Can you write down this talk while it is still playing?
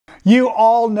You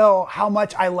all know how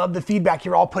much I love the feedback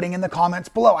you're all putting in the comments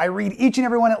below. I read each and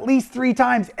every one at least 3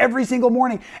 times every single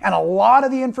morning. And a lot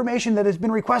of the information that has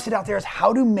been requested out there is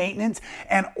how to maintenance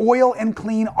and oil and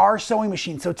clean our sewing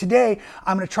machine. So today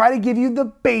I'm going to try to give you the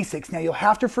basics. Now you'll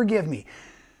have to forgive me.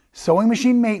 Sewing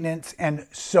machine maintenance and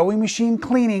sewing machine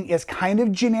cleaning is kind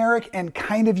of generic and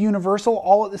kind of universal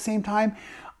all at the same time.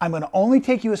 I'm going to only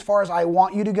take you as far as I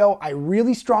want you to go. I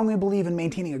really strongly believe in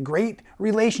maintaining a great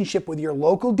relationship with your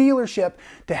local dealership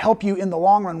to help you in the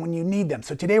long run when you need them.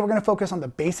 So today we're going to focus on the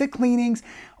basic cleanings,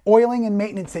 oiling, and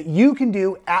maintenance that you can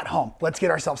do at home. Let's get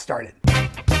ourselves started.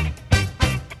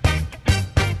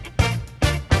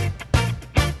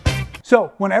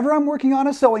 So whenever I'm working on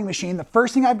a sewing machine, the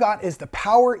first thing I've got is the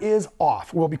power is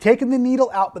off. We'll be taking the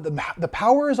needle out, but the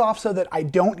power is off so that I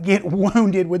don't get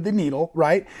wounded with the needle,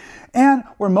 right? And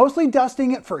we're mostly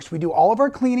dusting it first. We do all of our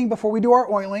cleaning before we do our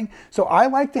oiling. So I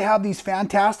like to have these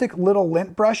fantastic little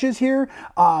lint brushes here.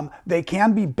 They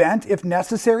can be bent if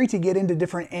necessary to get into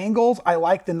different angles. I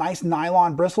like the nice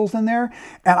nylon bristles in there.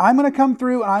 And I'm gonna come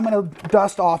through and I'm gonna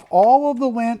dust off all of the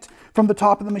lint from the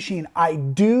top of the machine. I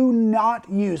do not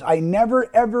use, I never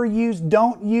ever use,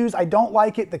 don't use, I don't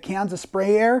like it, the cans of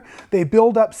spray air. They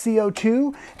build up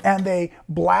CO2 and they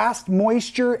blast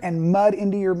moisture and mud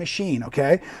into your machine,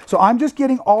 okay? So I'm just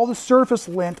getting all the surface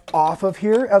lint off of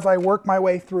here as I work my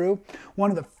way through. One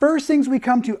of the first things we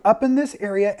come to up in this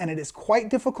area, and it is quite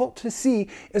difficult to see,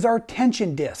 is our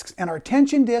tension discs. And our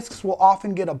tension discs will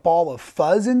often get a ball of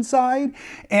fuzz inside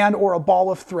and or a ball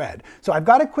of thread. So I've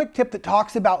got a quick tip that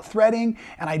talks about threading,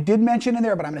 and I did mention in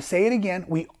there, but I'm going to say it again.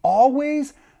 We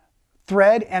always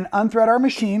thread and unthread our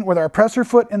machine with our presser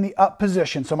foot in the up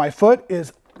position. So my foot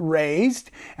is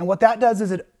raised, and what that does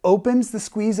is it opens the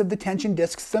squeeze of the tension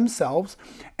discs themselves.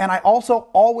 And I also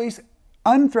always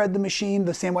unthread the machine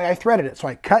the same way I threaded it. So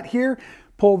I cut here,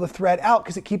 pull the thread out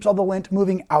because it keeps all the lint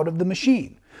moving out of the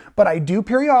machine. But I do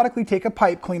periodically take a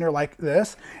pipe cleaner like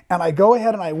this, and I go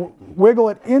ahead and I wiggle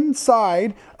it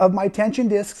inside of my tension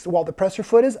discs while the presser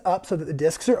foot is up so that the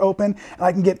discs are open, and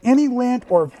I can get any lint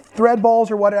or thread balls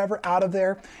or whatever out of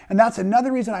there. And that's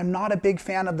another reason I'm not a big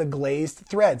fan of the glazed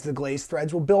threads. The glazed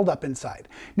threads will build up inside.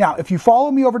 Now, if you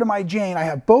follow me over to my Jane, I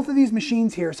have both of these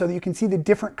machines here so that you can see the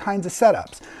different kinds of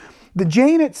setups. The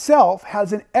Jane itself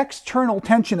has an external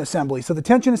tension assembly. So the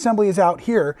tension assembly is out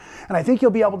here, and I think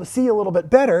you'll be able to see a little bit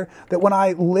better that when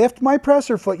I lift my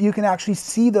presser foot, you can actually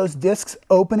see those discs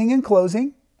opening and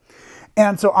closing.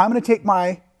 And so I'm going to take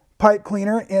my pipe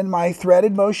cleaner in my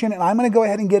threaded motion, and I'm going to go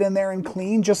ahead and get in there and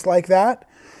clean just like that.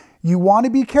 You want to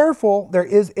be careful. There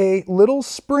is a little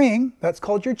spring that's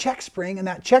called your check spring, and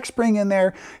that check spring in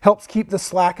there helps keep the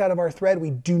slack out of our thread. We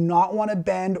do not want to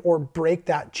bend or break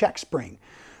that check spring.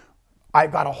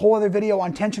 I've got a whole other video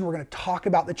on tension. We're going to talk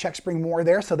about the check spring more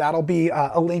there, so that'll be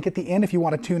a link at the end if you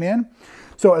want to tune in.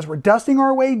 So as we're dusting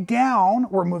our way down,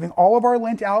 we're moving all of our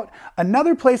lint out.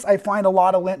 Another place I find a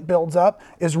lot of lint builds up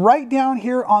is right down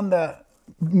here on the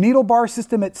needle bar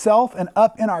system itself and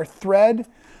up in our thread,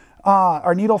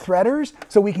 our needle threaders.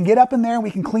 So we can get up in there and we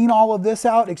can clean all of this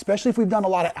out, especially if we've done a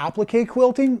lot of applique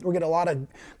quilting. We'll get a lot of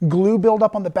glue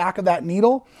buildup on the back of that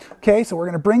needle. Okay, so we're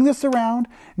going to bring this around.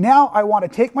 Now I want to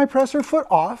take my presser foot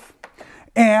off,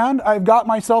 and I've got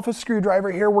myself a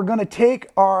screwdriver here. We're going to take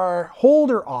our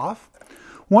holder off.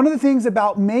 One of the things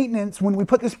about maintenance, when we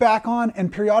put this back on,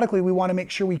 and periodically we want to make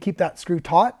sure we keep that screw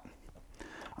taut.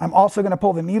 I'm also going to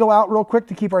pull the needle out real quick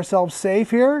to keep ourselves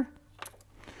safe here.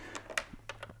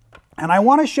 And I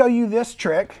want to show you this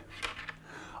trick.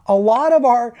 A lot of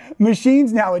our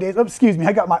machines nowadays, oh, excuse me,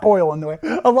 I got my oil in the way.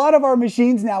 A lot of our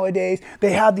machines nowadays,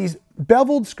 they have these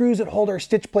beveled screws that hold our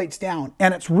stitch plates down.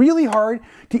 And it's really hard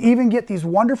to even get these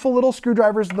wonderful little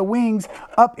screwdrivers with the wings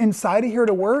up inside of here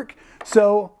to work.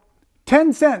 So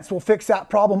 10 cents will fix that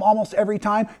problem almost every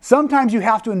time. Sometimes you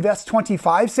have to invest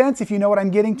 25 cents if you know what I'm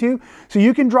getting to. So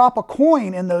you can drop a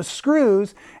coin in those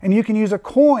screws, and you can use a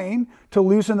coin to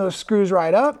loosen those screws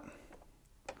right up.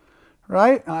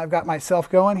 Right? And I've got myself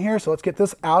going here, so let's get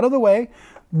this out of the way.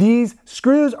 These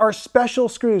screws are special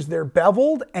screws. They're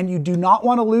beveled, and you do not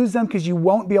want to lose them because you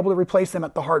won't be able to replace them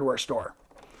at the hardware store.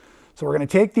 So we're going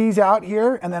to take these out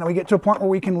here, and then we get to a point where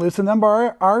we can loosen them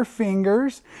by our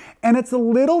fingers. And it's a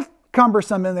little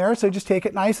cumbersome in there, so just take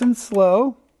it nice and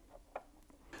slow.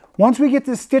 Once we get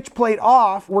this stitch plate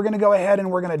off, we're going to go ahead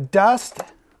and we're going to dust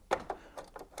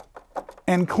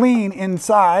and clean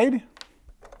inside,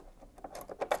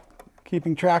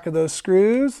 keeping track of those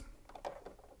screws.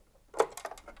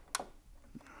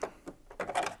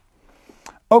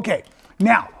 Okay,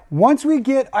 now, once we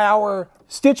get our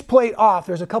stitch plate off,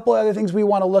 there's a couple other things we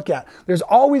want to look at. There's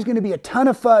always going to be a ton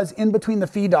of fuzz in between the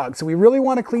feed dogs. So we really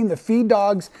want to clean the feed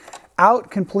dogs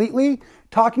out completely.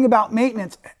 Talking about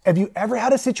maintenance, have you ever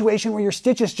had a situation where your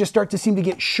stitches just start to seem to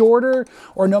get shorter,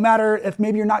 or no matter if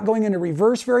maybe you're not going into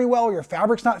reverse very well or your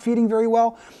fabric's not feeding very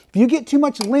well? If you get too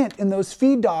much lint in those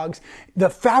feed dogs, the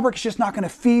fabric's just not going to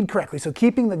feed correctly. So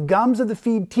keeping the gums of the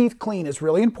feed teeth clean is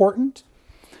really important.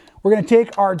 We're going to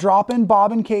take our drop-in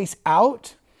bobbin case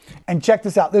out. And check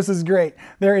this out, this is great.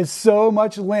 There is so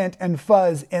much lint and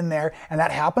fuzz in there, and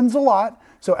that happens a lot.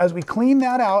 So as we clean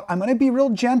that out, I'm gonna be real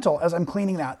gentle as I'm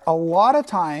cleaning that. A lot of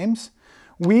times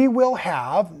we will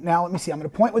have, now let me see, I'm gonna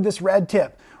point with this red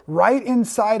tip. Right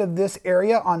inside of this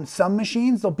area on some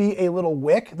machines, there'll be a little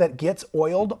wick that gets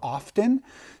oiled often.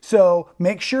 So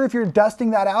make sure if you're dusting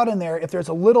that out in there, if there's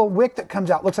a little wick that comes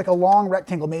out, looks like a long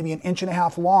rectangle, maybe 1.5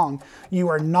 inches long, you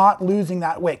are not losing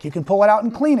that wick. You can pull it out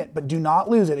and clean it, but do not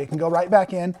lose it. It can go right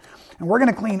back in. And we're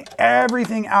gonna clean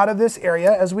everything out of this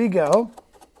area as we go.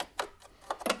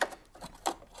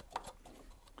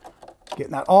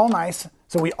 Getting that all nice.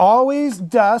 So we always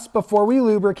dust before we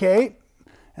lubricate.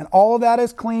 And all of that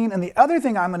is clean. And the other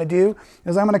thing I'm going to do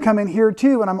is I'm going to come in here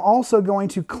too, and I'm also going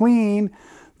to clean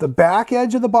the back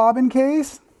edge of the bobbin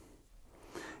case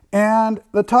and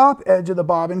the top edge of the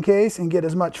bobbin case and get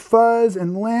as much fuzz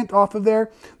and lint off of there.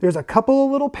 There's a couple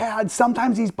of little pads.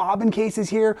 Sometimes these bobbin cases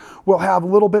here will have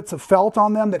little bits of felt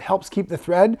on them that helps keep the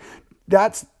thread.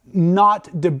 That's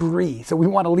not debris, so we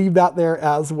want to leave that there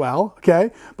as well,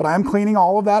 okay? But I'm cleaning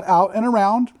all of that out and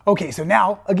around. Okay, so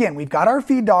now, again, we've got our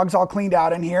feed dogs all cleaned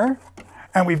out in here,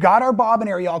 and we've got our bobbin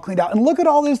area all cleaned out. And look at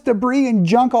all this debris and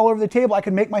junk all over the table. I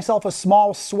could make myself a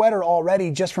small sweater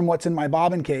already just from what's in my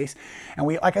bobbin case. And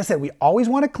like I said, we always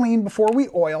want to clean before we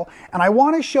oil. And I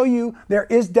want to show you there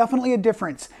is definitely a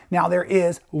difference. Now there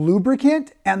is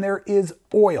lubricant and there is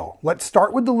oil. Let's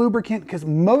start with the lubricant because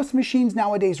most machines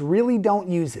nowadays really don't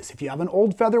use this. If you have an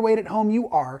old featherweight at home, you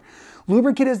are.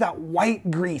 Lubricant is that white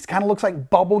grease, kind of looks like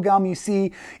bubble gum you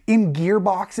see in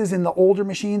gearboxes in the older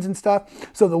machines and stuff.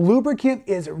 So the lubricant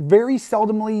is very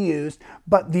seldomly used,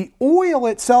 but the oil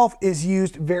itself is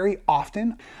used very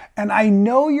often. And I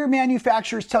know your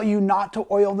manufacturers tell you not to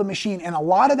oil the machine, and a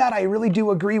lot of that I really do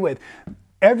agree with.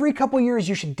 Every couple years,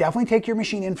 you should definitely take your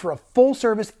machine in for a full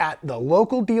service at the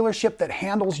local dealership that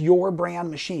handles your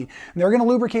brand machine. And they're going to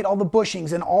lubricate all the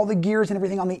bushings and all the gears and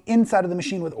everything on the inside of the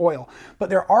machine with oil. But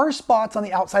there are spots on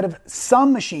the outside of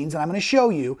some machines, and I'm going to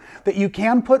show you, that you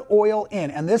can put oil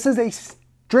in. And this is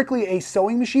strictly a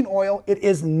sewing machine oil. It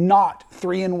is not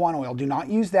 3-in-1 oil. Do not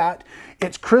use that.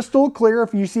 It's crystal clear.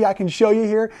 If you see, I can show you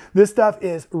here. This stuff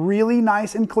is really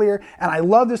nice and clear. And I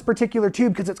love this particular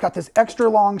tube because it's got this extra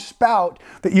long spout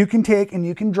that you can take and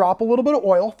you can drop a little bit of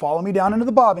oil. Follow me down into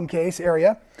the bobbin case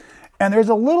area. And there's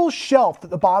a little shelf that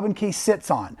the bobbin case sits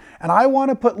on. And I want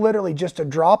to put literally just a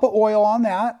drop of oil on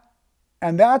that.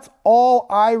 And that's all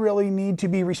I really need to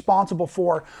be responsible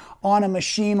for on a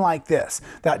machine like this.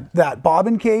 That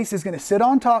bobbin case is going to sit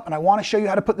on top, and I want to show you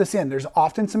how to put this in. There's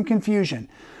often some confusion.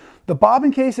 The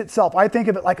bobbin case itself, I think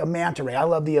of it like a manta ray. I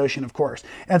love the ocean, of course.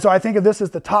 And so I think of this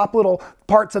as the top little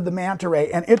parts of the manta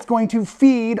ray, and it's going to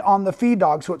feed on the feed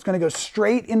dogs, so it's going to go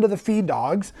straight into the feed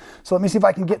dogs. So let me see if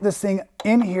I can get this thing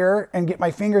in here and get my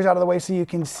fingers out of the way so you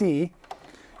can see.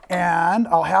 And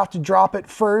I'll have to drop it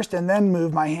first and then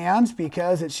move my hands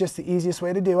because it's just the easiest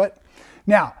way to do it.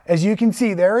 Now, as you can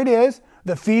see, there it is.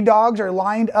 The feed dogs are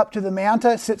lined up to the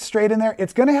manta, sits straight in there.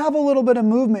 It's going to have a little bit of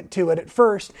movement to it at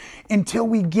first until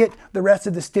we get the rest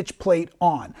of the stitch plate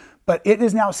on. But it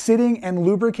is now sitting and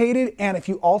lubricated, and if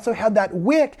you also had that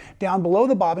wick down below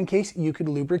the bobbin case, you could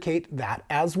lubricate that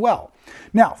as well.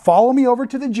 Now, follow me over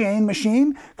to the Jane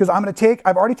machine, because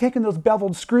I've already taken those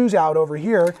beveled screws out over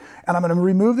here, and I'm going to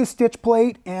remove the stitch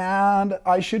plate, and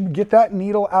I should get that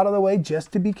needle out of the way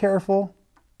just to be careful.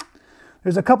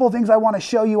 There's a couple of things I want to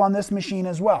show you on this machine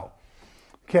as well.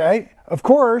 Okay, of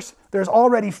course, there's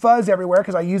already fuzz everywhere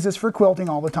because I use this for quilting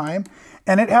all the time,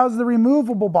 and it has the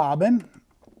removable bobbin.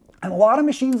 And a lot of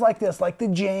machines like this, like the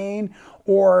Jane,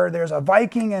 or there's a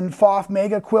Viking and Pfaff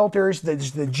Mega Quilters,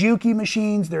 there's the Juki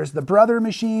machines, there's the Brother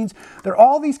machines. They're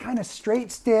all these kind of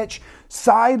straight stitch,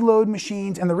 side load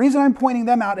machines. And the reason I'm pointing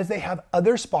them out is they have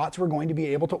other spots we're going to be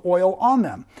able to oil on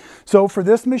them. So for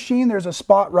this machine, there's a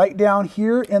spot right down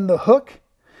here in the hook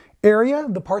area,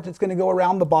 the part that's going to go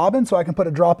around the bobbin. So I can put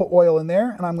a drop of oil in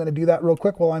there, and I'm going to do that real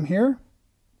quick while I'm here.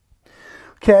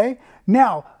 Okay,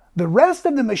 now, the rest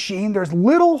of the machine, there's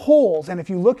little holes, and if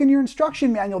you look in your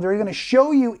instruction manual, they're going to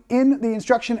show you in the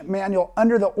instruction manual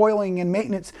under the oiling and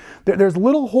maintenance, there's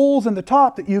little holes in the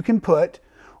top that you can put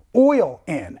oil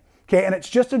in. Okay, and it's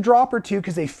just a drop or two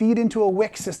because they feed into a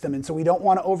wick system, and so we don't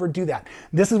want to overdo that.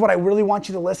 This is what I really want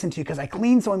you to listen to because I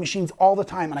clean sewing machines all the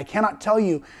time, and I cannot tell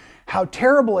you how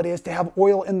terrible it is to have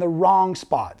oil in the wrong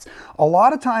spots. A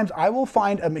lot of times I will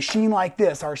find a machine like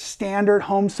this, our standard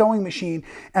home sewing machine,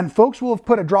 and folks will have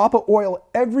put a drop of oil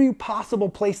every possible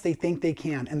place they think they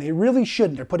can, and they really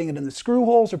shouldn't. They're putting it in the screw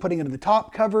holes, they're putting it in the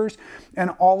top covers,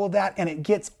 and all of that, and it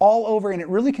gets all over, and it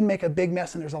really can make a big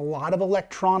mess, and there's a lot of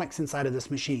electronics inside of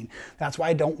this machine. That's why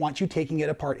I don't want you taking it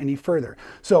apart any further.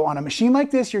 So on a machine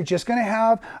like this, you're just gonna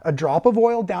have a drop of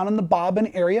oil down in the bobbin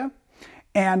area.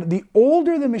 And the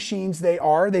older the machines they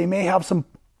may have some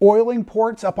oiling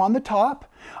ports up on the top.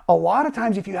 A lot of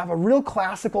times if you have a real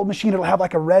classical machine, it'll have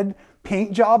like a red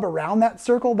paint job around that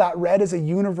circle. That red is a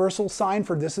universal sign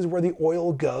for this is where the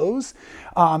oil goes.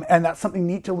 And that's something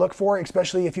neat to look for,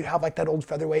 especially if you have like that old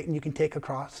featherweight and you can take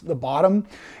across the bottom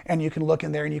and you can look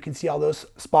in there and you can see all those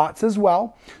spots as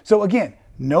well. So again,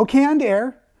 no canned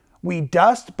air. We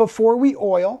dust before we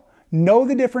oil. Know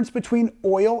the difference between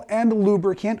oil and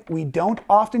lubricant. We don't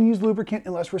often use lubricant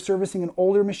unless we're servicing an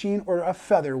older machine or a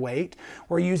featherweight.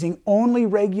 We're using only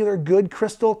regular, good,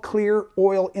 crystal clear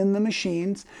oil in the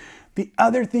machines. The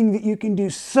other thing that you can do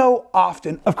so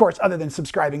often, of course, other than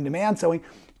subscribing to Man Sewing,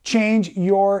 change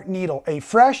your needle. A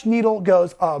fresh needle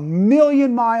goes a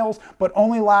million miles, but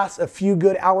only lasts a few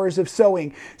good hours of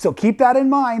sewing. So keep that in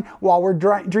mind while we're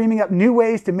dreaming up new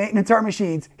ways to maintenance our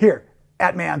machines here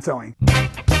at Man Sewing.